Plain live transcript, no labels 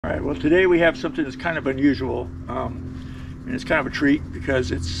right, well today we have something that's kind of unusual, and it's kind of a treat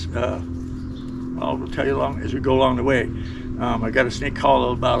because it's, well, we'll tell you as we go along the way. I got a snake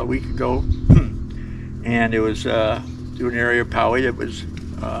call about a week ago, and it was through an area of Poway that was,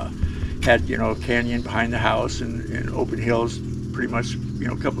 had, you know, a canyon behind the house and open hills, pretty much, you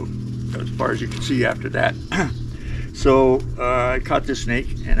know, a couple, as far as you can see after that. So I caught this snake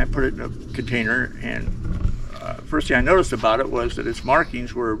and I put it in a container, and first thing I noticed about it was that its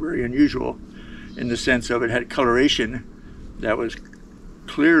markings were very unusual in the sense of it had coloration that was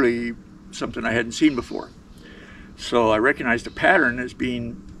clearly something I hadn't seen before. So I recognized the pattern as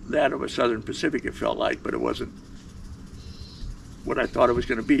being that of a Southern Pacific, it felt like, but it wasn't what I thought it was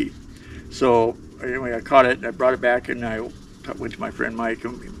going to be. So anyway, I caught it and I brought it back, and I went to my friend Mike,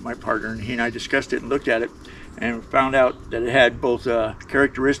 my partner, and he and I discussed it and looked at it and found out that it had both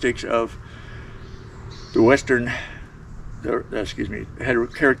characteristics of the Western, it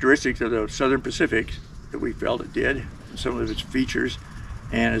had characteristics of the Southern Pacific that we felt it did, some of its features,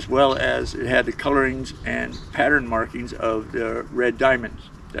 and as well as it had the colorings and pattern markings of the red diamonds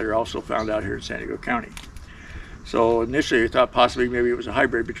that are also found out here in San Diego County. So initially I thought possibly maybe it was a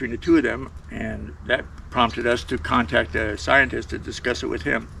hybrid between the two of them, and that prompted us to contact a scientist to discuss it with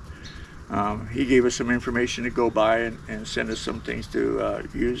him. He gave us some information to go by and send us some things to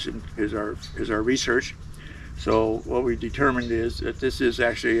use as our research. So what we determined is that this is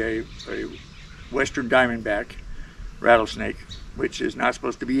actually a Western Diamondback rattlesnake, which is not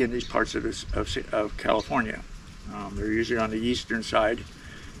supposed to be in these parts of California. They're usually on the eastern side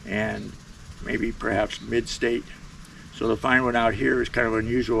and maybe perhaps mid-state. So to find one out here is kind of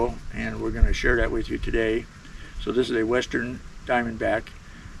unusual, and we're going to share that with you today. So this is a Western Diamondback,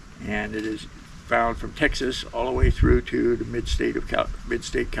 and it is found from Texas all the way through to the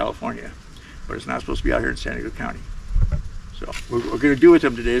mid-state California, but it's not supposed to be out here in San Diego County. So what we're going to do with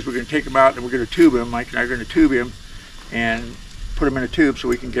him today is we're going to take him out and we're going to tube him. Mike and I are going to tube him and put him in a tube so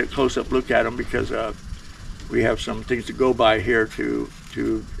we can get a close-up look at him, because we have some things to go by here to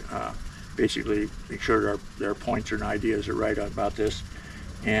basically make sure that our points and ideas are right about this.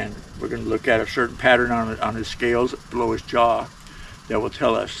 And we're going to look at a certain pattern on his scales below his jaw that will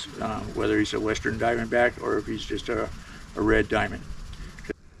tell us whether he's a Western Diamondback or if he's just a red diamond.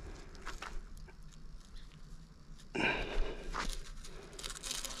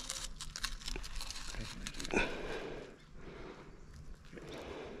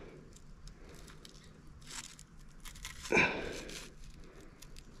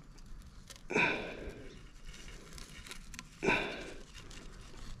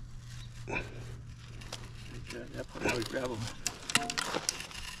 That part, how we grab him.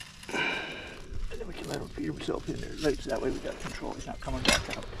 And then we can let him feed himself in there. That way we got control. He's not coming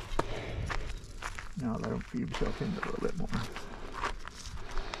back out. Now let him feed himself in a little bit more.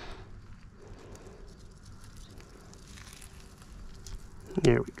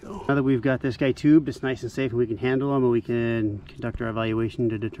 There we go. Now that we've got this guy tubed, it's nice and safe and we can handle him, and we can conduct our evaluation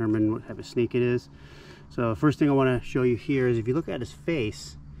to determine what type of snake it is. So the first thing I want to show you here is if you look at his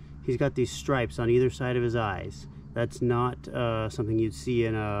face, he's got these stripes on either side of his eyes. That's not something you'd see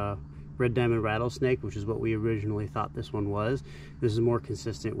in a red diamond rattlesnake, which is what we originally thought this one was. This is more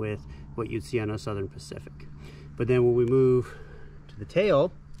consistent with what you'd see on a Southern Pacific. But then when we move to the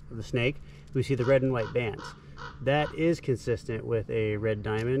tail of the snake, we see the red and white bands. That is consistent with a red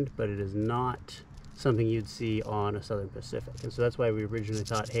diamond, but it is not something you'd see on a Southern Pacific. And so that's why we originally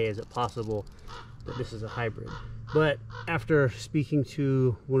thought, hey, is it possible that this is a hybrid? But after speaking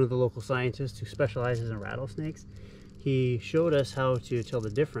to one of the local scientists who specializes in rattlesnakes, he showed us how to tell the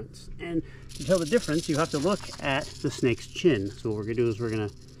difference. And to tell the difference, you have to look at the snake's chin. So what we're going to do is we're going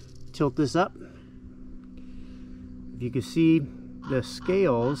to tilt this up. If you can see, the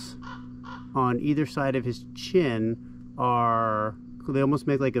scales on either side of his chin they almost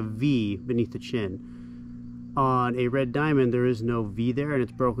make like a V beneath the chin. On a red diamond, there is no V there, and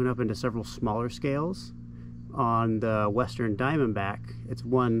it's broken up into several smaller scales. On the Western Diamondback, it's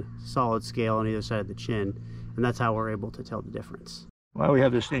one solid scale on either side of the chin, and that's how we're able to tell the difference. While we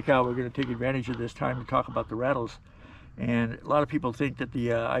have this snake out, we're going to take advantage of this time to talk about the rattles. And a lot of people think that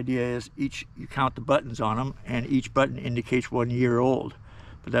the idea is you count the buttons on them, and each button indicates 1 year old.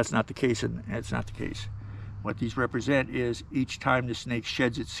 But that's not the case, and it's not the case. What these represent is each time the snake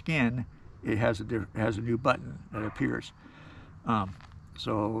sheds its skin, it has a new button that appears.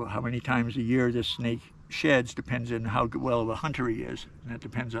 So how many times a year this snake sheds depends on how well of a hunter he is, and that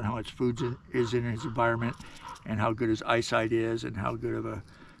depends on how much food is in his environment, and how good his eyesight is, and how good of a,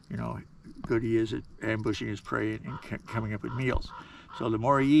 good he is at ambushing his prey and coming up with meals. So the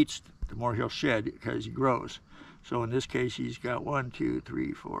more he eats, the more he'll shed because he grows. So in this case, he's got 1, 2,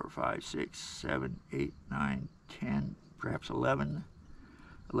 3, 4, 5, 6, 7, 8, 9, 10, perhaps 11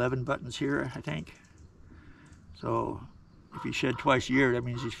 buttons here, I think. So if he shed twice a year, that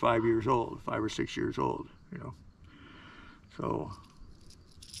means he's 5 years old, 5 or 6 years old, you know. So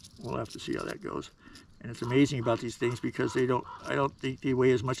we'll have to see how that goes. And it's amazing about these things because I don't think they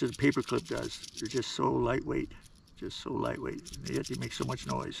weigh as much as a paperclip does. They're just so lightweight, and yet they make so much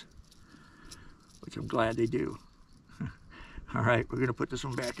noise, which I'm glad they do. All right, we're gonna put this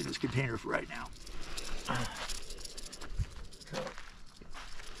one back in this container for right now. I'll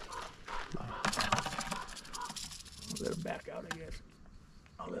let him back out, I guess.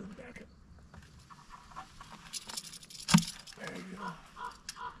 I'll let him back up. There you go.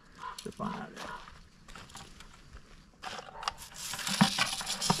 Zip on out of there.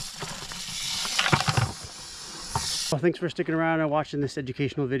 Well, thanks for sticking around and watching this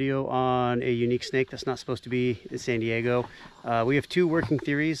educational video on a unique snake that's not supposed to be in San Diego. We have two working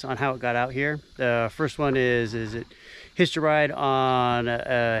theories on how it got out here. The first one is it hitched a ride on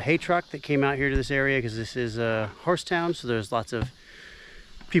a hay truck that came out here to this area because this is a horse town, so there's lots of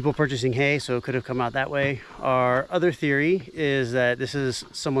people purchasing hay, so it could have come out that way. Our other theory is that this is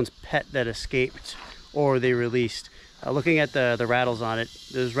someone's pet that escaped or they released. Looking at the rattles on it,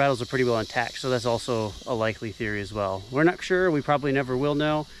 those rattles are pretty well intact, so that's also a likely theory as well. We're not sure, we probably never will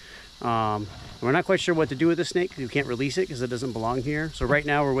know. We're not quite sure what to do with the snake because we can't release it because it doesn't belong here. So right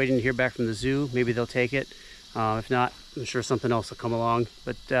now we're waiting to hear back from the zoo. Maybe they'll take it. If not, I'm sure something else will come along.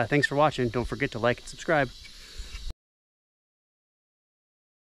 But thanks for watching. Don't forget to like and subscribe.